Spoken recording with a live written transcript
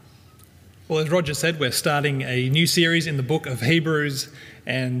Well, as Roger said, we're starting a new series in the book of Hebrews,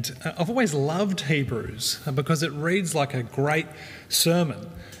 and I've always loved Hebrews because it reads like a great sermon.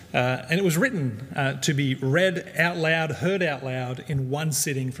 And it was written to be read out loud, heard out loud in one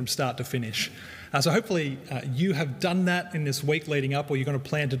sitting from start to finish. So hopefully you have done that in this week leading up, or you're going to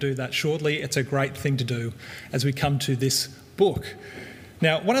plan to do that shortly. It's a great thing to do as we come to this book.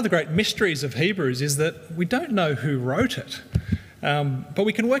 Now, one of the great mysteries of Hebrews is that we don't know who wrote it. But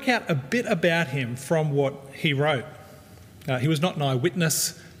we can work out a bit about him from what he wrote. He was not an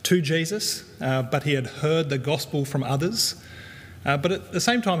eyewitness to Jesus, but he had heard the gospel from others. But at the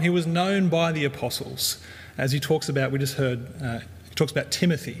same time, he was known by the apostles. As he talks about, we just heard, he talks about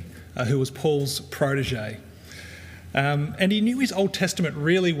Timothy, who was Paul's protege. And he knew his Old Testament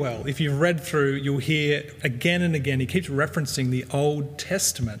really well. If you've read through, you'll hear again and again, he keeps referencing the Old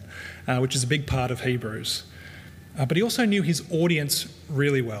Testament, which is a big part of Hebrews. But he also knew his audience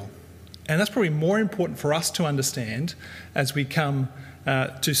really well. And that's probably more important for us to understand as we come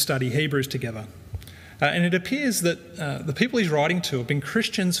to study Hebrews together. And it appears that the people he's writing to have been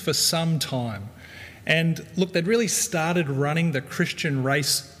Christians for some time. And look, they'd really started running the Christian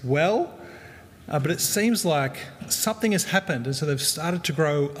race well, but it seems like something has happened, and so they've started to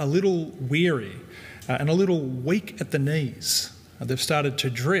grow a little weary and a little weak at the knees. They've started to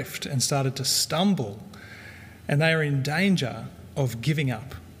drift and started to stumble. And they are in danger of giving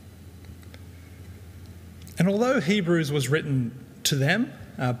up. And although Hebrews was written to them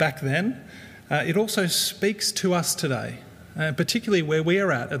back then, it also speaks to us today, particularly where we are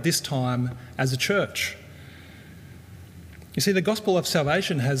at this time as a church. You see, the gospel of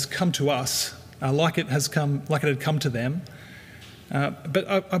salvation has come to us like it had come to them. But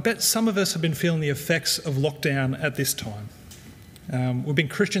I bet some of us have been feeling the effects of lockdown at this time. We've been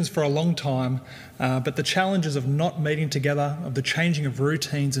Christians for a long time, but the challenges of not meeting together, of the changing of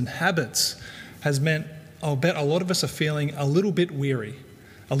routines and habits has meant, I'll bet a lot of us are feeling a little bit weary,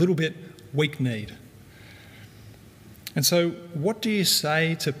 a little bit weak-kneed. And so what do you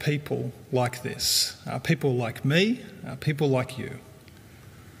say to people like this? People like me, people like you?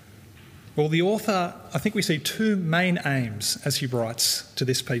 Well, the author, I think we see two main aims as he writes to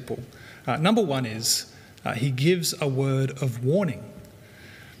this people. Number one is, he gives a word of warning.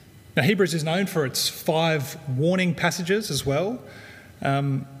 Now, Hebrews is known for its 5 warning passages as well.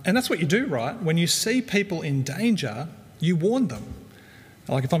 And that's what you do, right? When you see people in danger, you warn them.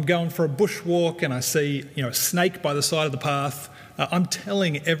 Like if I'm going for a bushwalk and I see, a snake by the side of the path, I'm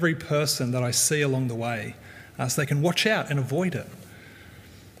telling every person that I see along the way so they can watch out and avoid it.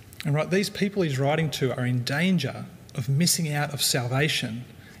 And right, these people he's writing to are in danger of missing out of salvation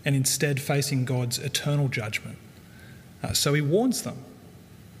and instead facing God's eternal judgment. So he warns them.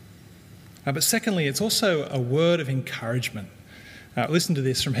 But secondly, it's also a word of encouragement. Listen to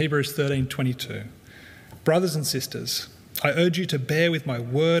this from Hebrews 13:22. Brothers and sisters, I urge you to bear with my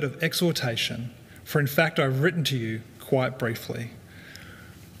word of exhortation, for in fact I've written to you quite briefly.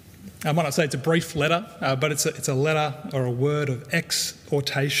 I might not say it's a brief letter, but it's a letter or a word of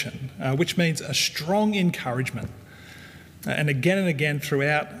exhortation, which means a strong encouragement. And again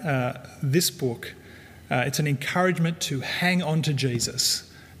throughout this book, it's an encouragement to hang on to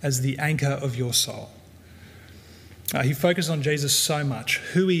Jesus as the anchor of your soul. He focuses on Jesus so much,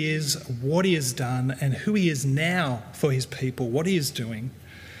 who he is, what he has done, and who he is now for his people, what he is doing,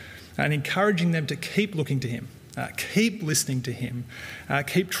 and encouraging them to keep looking to him, keep listening to him,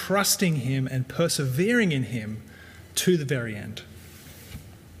 keep trusting him and persevering in him to the very end.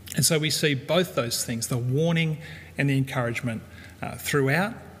 And so we see both those things, the warning and the encouragement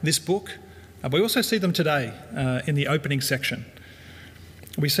throughout this book. But we also see them today in the opening section.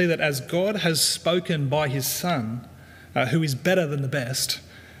 We see that as God has spoken by his Son, who is better than the best,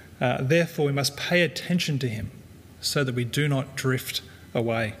 therefore we must pay attention to him so that we do not drift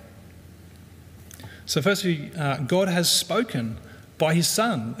away. So firstly, God has spoken by his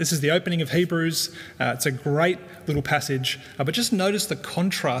Son. This is the opening of Hebrews. It's a great little passage, but just notice the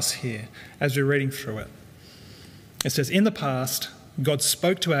contrast here as we're reading through it. It says, in the past, God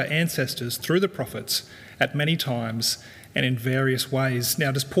spoke to our ancestors through the prophets at many times and in various ways.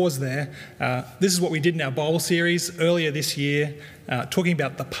 Now, just pause there. This is what we did in our Bible series earlier this year, talking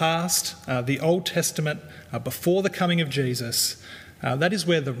about the past, the Old Testament, before the coming of Jesus. That is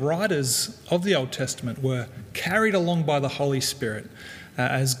where the writers of the Old Testament were carried along by the Holy Spirit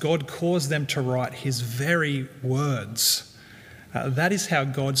as God caused them to write his very words. That is how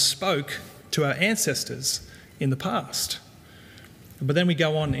God spoke to our ancestors in the past. But then we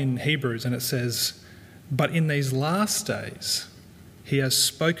go on in Hebrews and it says, but in these last days, he has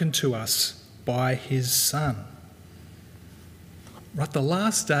spoken to us by his Son. Right, the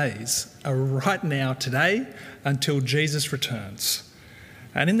last days are right now, today, until Jesus returns.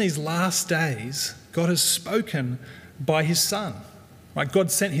 And in these last days, God has spoken by his Son. Right, God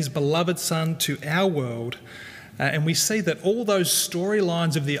sent his beloved Son to our world, and we see that all those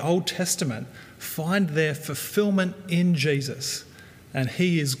storylines of the Old Testament find their fulfillment in Jesus. And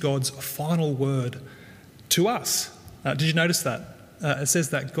he is God's final word to us. Did you notice that? It says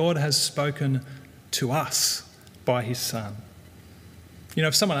that God has spoken to us by his Son. You know,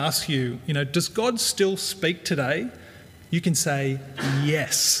 if someone asks you, does God still speak today? You can say,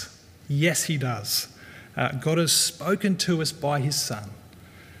 yes. Yes, he does. God has spoken to us by his Son.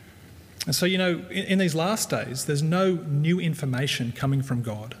 And so, in these last days, there's no new information coming from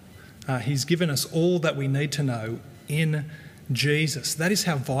God. He's given us all that we need to know in Jesus. That is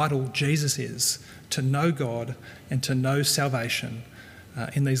how vital Jesus is, to know God and to know salvation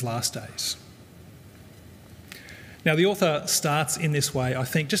in these last days. Now, the author starts in this way, I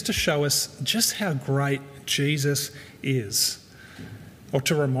think, just to show us just how great Jesus is, or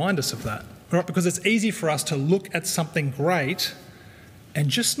to remind us of that, right? Because it's easy for us to look at something great and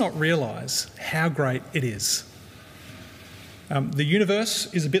just not realise how great it is. The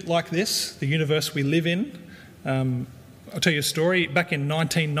universe is a bit like this, the universe we live in. I'll tell you a story. Back in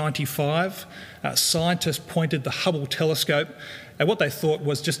 1995, scientists pointed the Hubble telescope at what they thought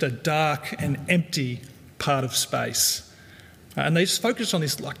was just a dark and empty part of space. And they just focused on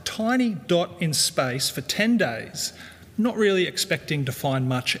this tiny dot in space for 10 days, not really expecting to find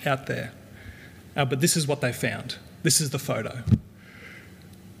much out there. But this is what they found. This is the photo.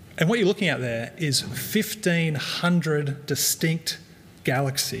 And what you're looking at there is 1,500 distinct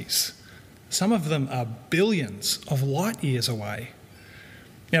galaxies. Some of them are billions of light years away.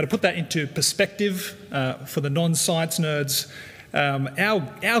 Now, to put that into perspective for the non-science nerds,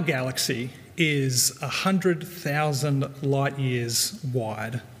 our galaxy is 100,000 light years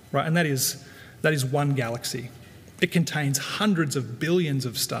wide, right? And that is one galaxy. It contains hundreds of billions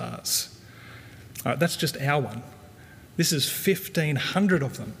of stars. That's just our one. This is 1,500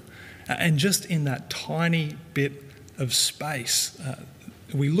 of them. And just in that tiny bit of space,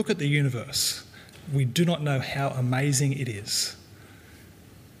 we look at the universe. We do not know how amazing it is.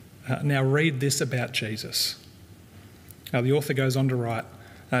 Now read this about Jesus. The author goes on to write,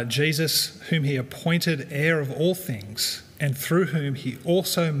 Jesus, whom he appointed heir of all things, and through whom he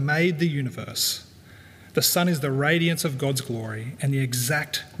also made the universe. The Son is the radiance of God's glory and the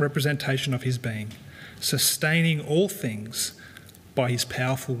exact representation of his being, sustaining all things by his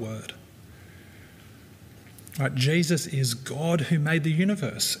powerful word. Right, Jesus is God who made the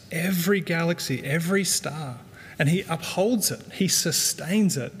universe, every galaxy, every star, and he upholds it, he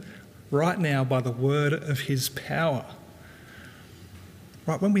sustains it right now by the word of his power.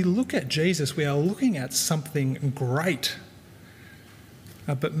 Right, when we look at Jesus, we are looking at something great.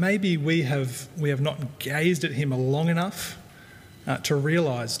 But maybe we have not gazed at him long enough to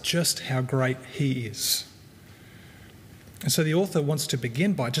realise just how great he is. And so the author wants to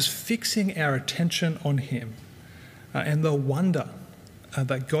begin by just fixing our attention on him and the wonder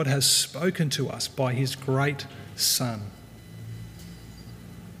that God has spoken to us by his great Son.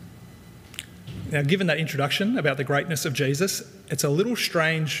 Now, given that introduction about the greatness of Jesus, it's a little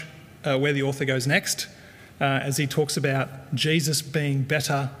strange where the author goes next, as he talks about Jesus being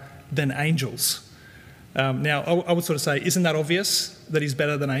better than angels. Now, I would sort of say, isn't that obvious that he's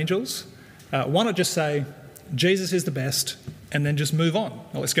better than angels? Why not just say, Jesus is the best, and then just move on?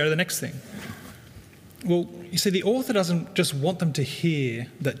 Well, let's go to the next thing. Well, you see, the author doesn't just want them to hear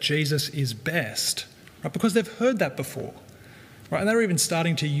that Jesus is best, right? Because they've heard that before, right? And they're even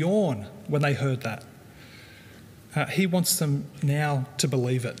starting to yawn when they heard that. He wants them now to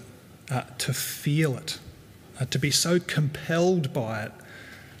believe it, to feel it, to be so compelled by it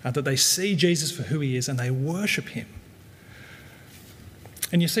that they see Jesus for who he is and they worship him.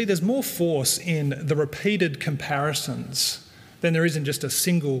 And you see, there's more force in the repeated comparisons than there is in just a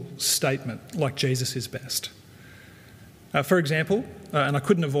single statement like Jesus is best. For example, and I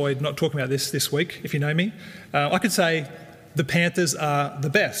couldn't avoid not talking about this week, if you know me, I could say the Panthers are the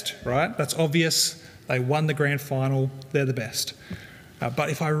best, right? That's obvious. They won the grand final. They're the best. But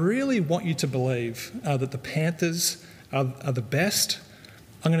if I really want you to believe that the Panthers are the best,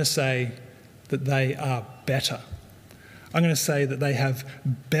 I'm going to say that they are better. I'm going to say that they have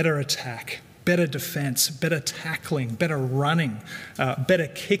better attack, better defence, better tackling, better running, better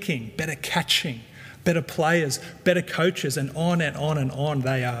kicking, better catching, better players, better coaches, and on and on and on.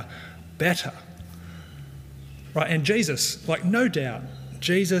 They are better. Right? And Jesus, no doubt,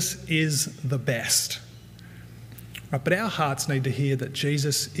 Jesus is the best. Right? But our hearts need to hear that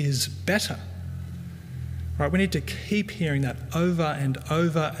Jesus is better. Right? We need to keep hearing that over and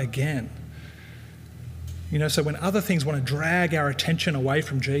over again. So when other things want to drag our attention away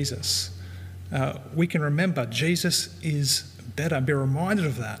from Jesus, we can remember Jesus is better and be reminded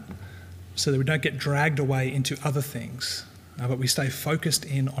of that so that we don't get dragged away into other things, but we stay focused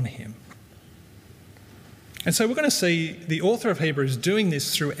in on him. And so we're going to see the author of Hebrews doing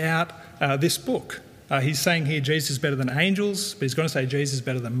this throughout this book. He's saying here Jesus is better than angels, but he's going to say Jesus is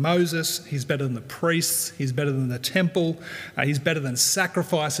better than Moses, he's better than the priests, he's better than the temple, he's better than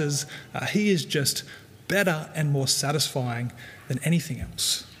sacrifices. He is just better and more satisfying than anything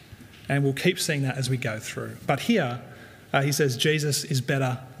else. And we'll keep seeing that as we go through. But here, he says Jesus is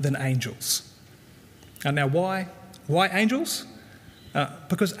better than angels. Now, why? Why angels?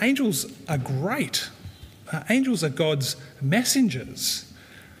 Because angels are great. Angels are God's messengers.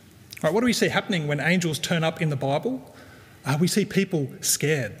 Right, what do we see happening when angels turn up in the Bible? We see people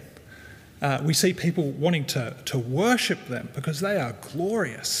scared. We see people wanting to worship them because they are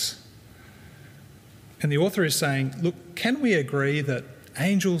glorious. And the author is saying, look, can we agree that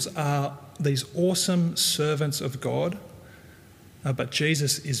angels are these awesome servants of God, but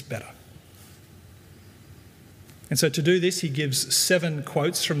Jesus is better? And so to do this, he gives 7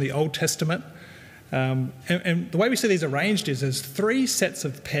 quotes from the Old Testament. And the way we see these arranged is there's 3 sets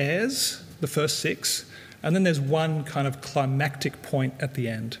of pairs, the first 6, and then there's one kind of climactic point at the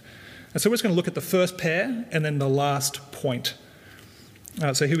end. And so we're just going to look at the first pair and then the last point.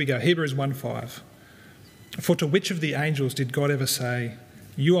 So here we go, Hebrews 1:5. For to which of the angels did God ever say,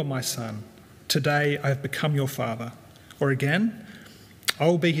 "You are my son, today I have become your father"? Or again, "I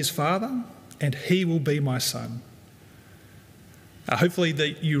will be his father and he will be my son"? Hopefully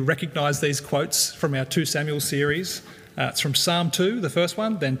that you recognise these quotes from our 2 Samuel series. It's from Psalm 2, the first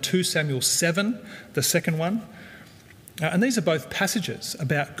one, then 2 Samuel 7, the second one. And these are both passages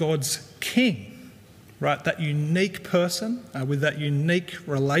about God's king, right? That unique person with that unique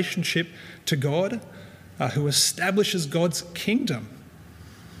relationship to God who establishes God's kingdom,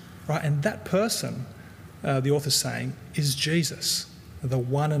 right? And that person, the author's saying, is Jesus, the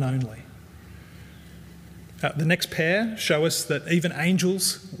one and only. The next pair show us that even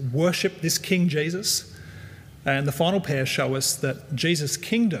angels worship this King Jesus. And the final pair show us that Jesus'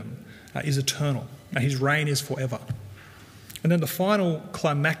 kingdom is eternal. His reign is forever. And then the final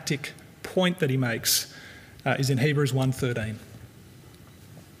climactic point that he makes is in Hebrews 1:13.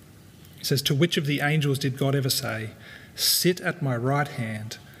 He says, "To which of the angels did God ever say, 'Sit at my right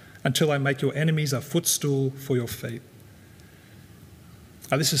hand until I make your enemies a footstool for your feet'?"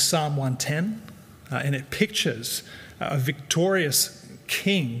 This is Psalm 110. And it pictures a victorious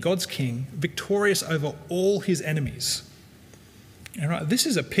king, God's king, victorious over all his enemies. And right, this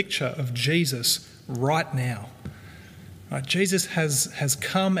is a picture of Jesus right now. Right, Jesus has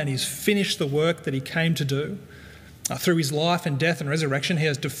come and he's finished the work that he came to do. Through his life and death and resurrection, he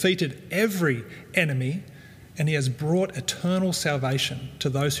has defeated every enemy and he has brought eternal salvation to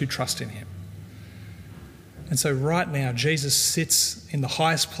those who trust in him. And so right now, Jesus sits in the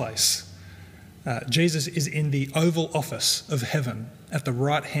highest place. Jesus is in the Oval Office of heaven at the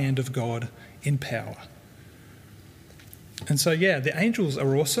right hand of God in power. And so, the angels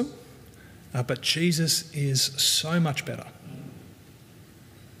are awesome, but Jesus is so much better.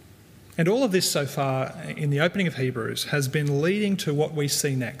 And all of this so far in the opening of Hebrews has been leading to what we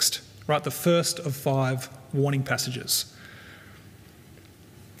see next, right? The first of 5 warning passages.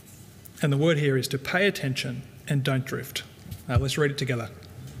 And the word here is to pay attention and don't drift. Let's read it together.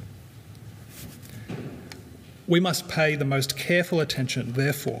 "We must pay the most careful attention,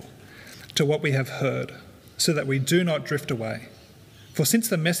 therefore, to what we have heard, so that we do not drift away. For since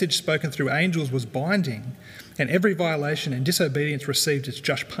the message spoken through angels was binding, and every violation and disobedience received its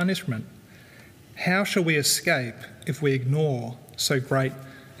just punishment, how shall we escape if we ignore so great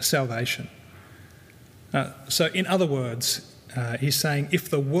a salvation?" So in other words, he's saying if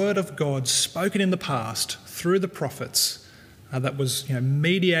the word of God spoken in the past through the prophets that was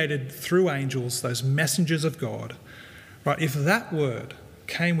mediated through angels, those messengers of God, right? If that word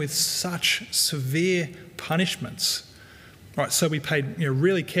came with such severe punishments, right? So we paid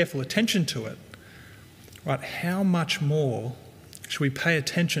really careful attention to it, right? How much more should we pay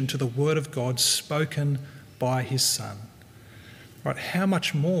attention to the word of God spoken by his Son, right? How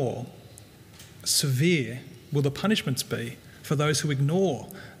much more severe will the punishments be for those who ignore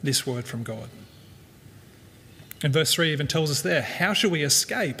this word from God? And verse 3 even tells us there, how shall we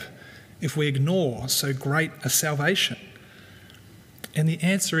escape if we ignore so great a salvation? And the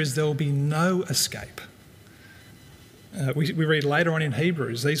answer is there will be no escape. We read later on in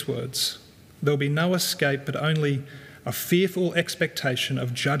Hebrews these words, "There will be no escape but only a fearful expectation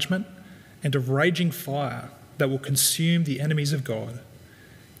of judgment and of raging fire that will consume the enemies of God.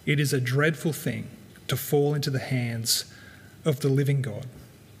 It is a dreadful thing to fall into the hands of the living God.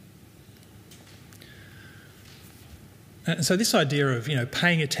 And so this idea of,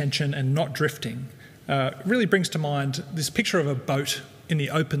 paying attention and not drifting really brings to mind this picture of a boat in the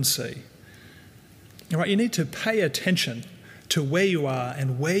open sea. Right, you need to pay attention to where you are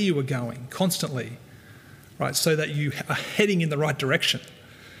and where you are going constantly, right, so that you are heading in the right direction.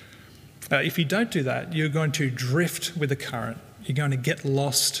 If you don't do that, you're going to drift with the current. You're going to get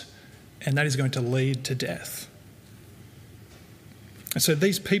lost, and that is going to lead to death. And so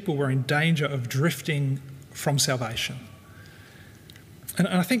these people were in danger of drifting from salvation. And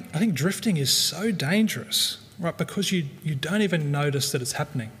I think drifting is so dangerous, right, because you don't even notice that it's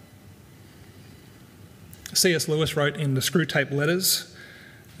happening. C.S. Lewis wrote in the Screwtape Letters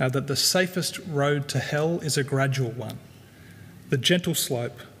that the safest road to hell is a gradual one. The gentle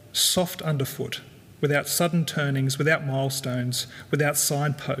slope, soft underfoot, without sudden turnings, without milestones, without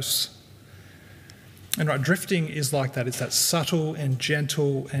signposts. And right, drifting is like that. It's that subtle and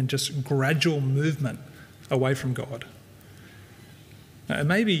gentle and just gradual movement away from God. And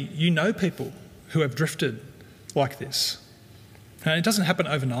maybe you know people who have drifted like this. And it doesn't happen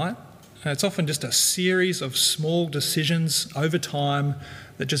overnight. It's often just a series of small decisions over time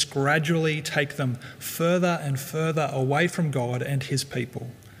that just gradually take them further and further away from God and his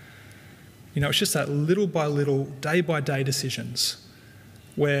people. It's just that little by little, day by day decisions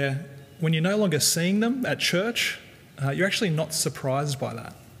where when you're no longer seeing them at church, you're actually not surprised by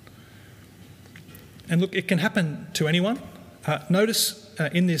that. And look, it can happen to anyone. Notice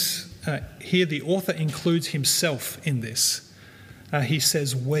in this here, the author includes himself in this. He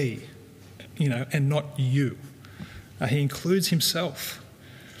says we, and not you. He includes himself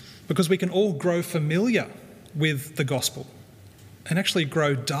because we can all grow familiar with the gospel and actually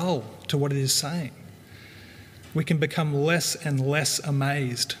grow dull to what it is saying. We can become less and less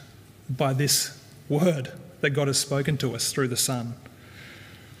amazed by this word that God has spoken to us through the Son.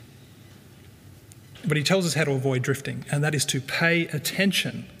 But he tells us how to avoid drifting, and that is to pay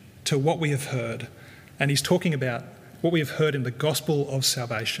attention to what we have heard. And he's talking about what we have heard in the gospel of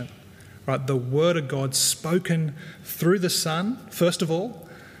salvation, right? The word of God spoken through the Son, first of all,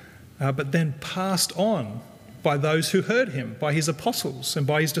 but then passed on by those who heard him, by his apostles and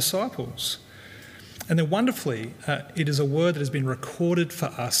by his disciples. And then wonderfully, it is a word that has been recorded for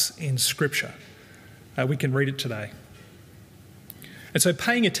us in Scripture. We can read it today. And so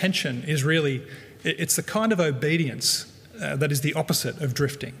paying attention is really, it's the kind of obedience that is the opposite of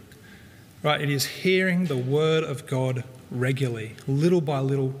drifting. Right? It is hearing the word of God regularly, little by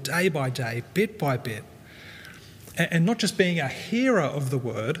little, day by day, bit by bit. And not just being a hearer of the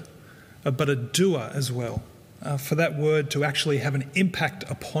word, but a doer as well. For that word to actually have an impact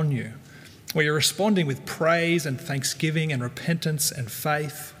upon you, where you're responding with praise and thanksgiving and repentance and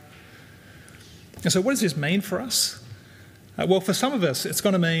faith. And so what does this mean for us? Well, for some of us, it's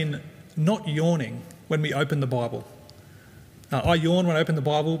going to mean not yawning when we open the Bible. I yawn when I open the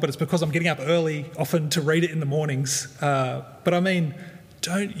Bible, but it's because I'm getting up early, often to read it in the mornings. But I mean,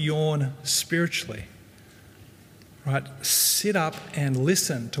 don't yawn spiritually. Right? Sit up and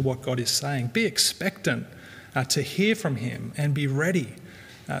listen to what God is saying. Be expectant to hear from him and be ready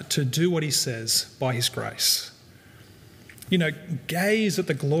to do what he says by his grace. Gaze at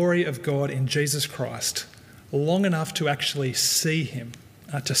the glory of God in Jesus Christ long enough to actually see him,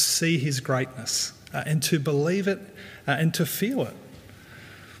 to see his greatness, and to believe it and to feel it.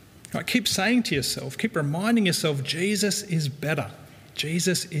 Right, keep saying to yourself, keep reminding yourself, Jesus is better.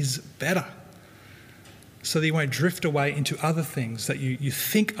 Jesus is better. So that you won't drift away into other things that you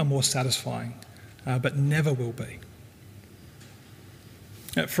think are more satisfying, but never will be.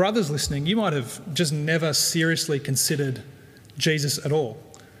 For others listening, you might have just never seriously considered Jesus at all.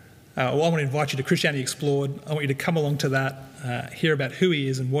 Well, I want to invite you to Christianity Explored. I want you to come along to that, hear about who he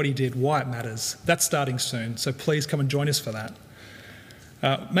is and what he did, why it matters. That's starting soon, so please come and join us for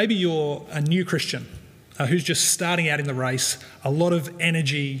that. Maybe you're a new Christian who's just starting out in the race, a lot of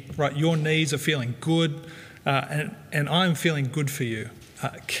energy, right? Your needs are feeling good, and I'm feeling good for you.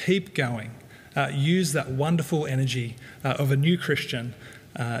 Keep going. Use that wonderful energy of a new Christian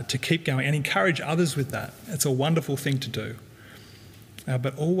to keep going and encourage others with that. It's a wonderful thing to do.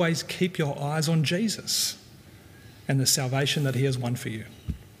 But always keep your eyes on Jesus and the salvation that he has won for you.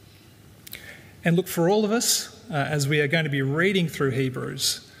 And look, for all of us, as we are going to be reading through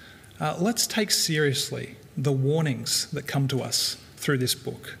Hebrews, let's take seriously the warnings that come to us through this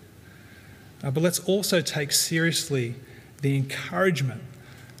book. But let's also take seriously the encouragement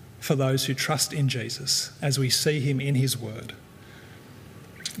for those who trust in Jesus as we see him in his word.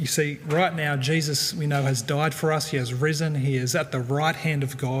 You see, right now, Jesus, we know, has died for us. He has risen. He is at the right hand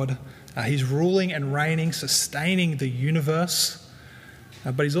of God. He's ruling and reigning, sustaining the universe.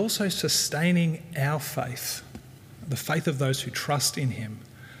 But he's also sustaining our faith, the faith of those who trust in him.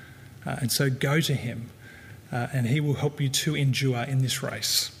 And so go to him, and he will help you to endure in this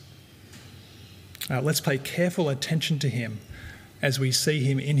race. Let's pay careful attention to him as we see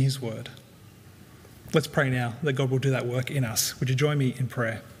him in his word. Let's pray now that God will do that work in us. Would you join me in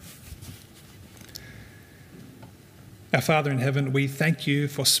prayer? Our Father in heaven, we thank you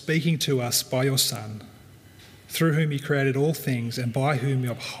for speaking to us by your Son, through whom you created all things and by whom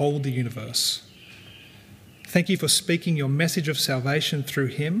you uphold the universe. Thank you for speaking your message of salvation through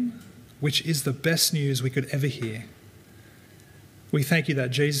him, which is the best news we could ever hear. We thank you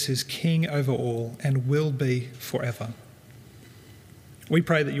that Jesus is King over all and will be forever. We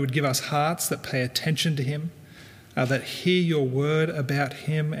pray that you would give us hearts that pay attention to him, that hear your word about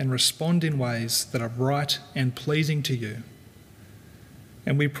him and respond in ways that are right and pleasing to you.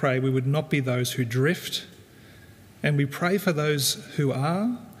 And we pray we would not be those who drift, and we pray for those who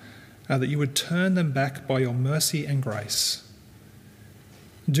are, that you would turn them back by your mercy and grace.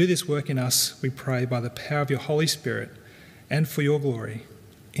 Do this work in us, we pray, by the power of your Holy Spirit and for your glory.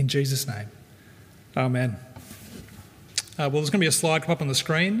 In Jesus' name, amen. Well, there's going to be a slide come up on the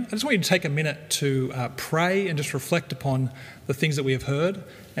screen. I just want you to take a minute to pray and just reflect upon the things that we have heard,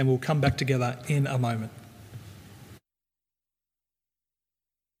 and we'll come back together in a moment.